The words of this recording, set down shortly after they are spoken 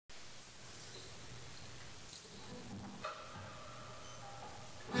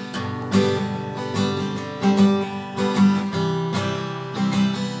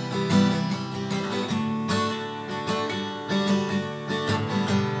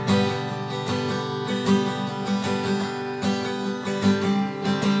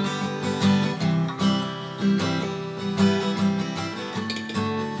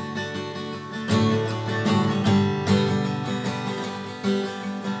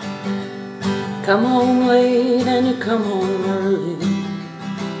Come home late and you come home early.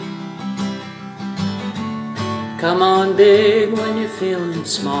 Come on big when you're feeling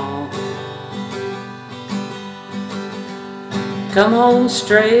small. Come home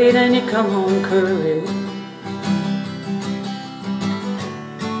straight and you come home curly.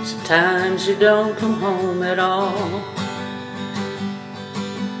 Sometimes you don't come home at all.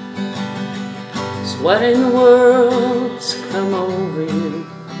 So what in the world's come over you?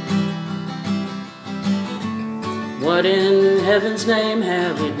 What in heaven's name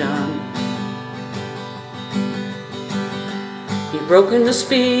have you done? You've broken the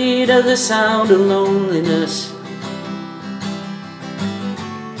speed of the sound of loneliness.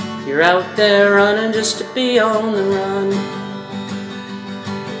 You're out there running just to be on the run.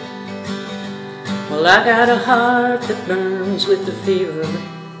 Well, I got a heart that burns with the fever,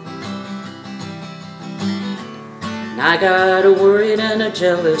 and I got a worried and a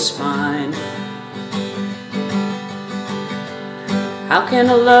jealous mind. How can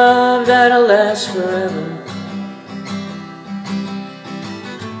a love that'll last forever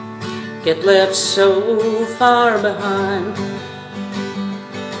get left so far behind?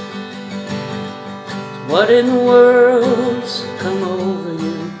 What in the world's come over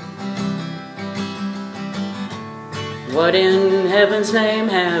you? What in heaven's name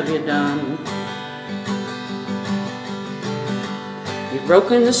have you done? You've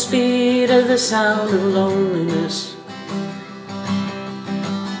broken the speed of the sound of loneliness.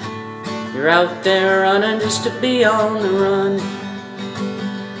 You're out there running just to be on the run.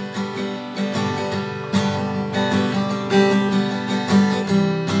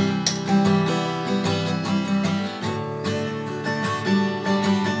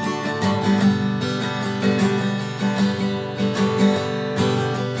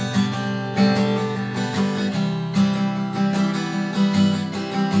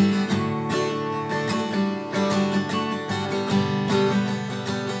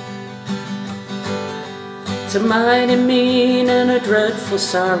 It's a mighty mean and a dreadful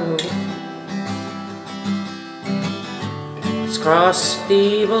sorrow. It's crossed the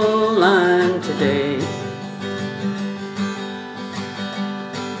evil line today.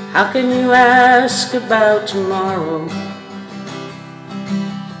 How can you ask about tomorrow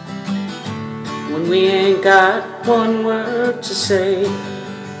when we ain't got one word to say?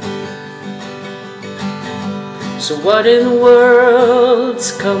 So what in the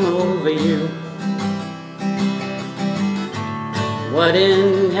world's come over you? What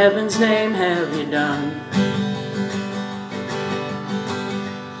in heaven's name have you done?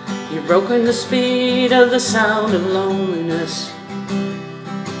 You've broken the speed of the sound of loneliness.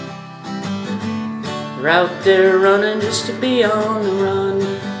 You're out there running just to be on the run.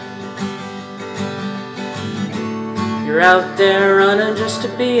 You're out there running just to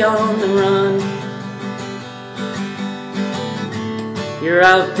be on the run. You're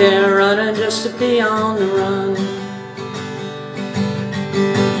out there running just to be on the run.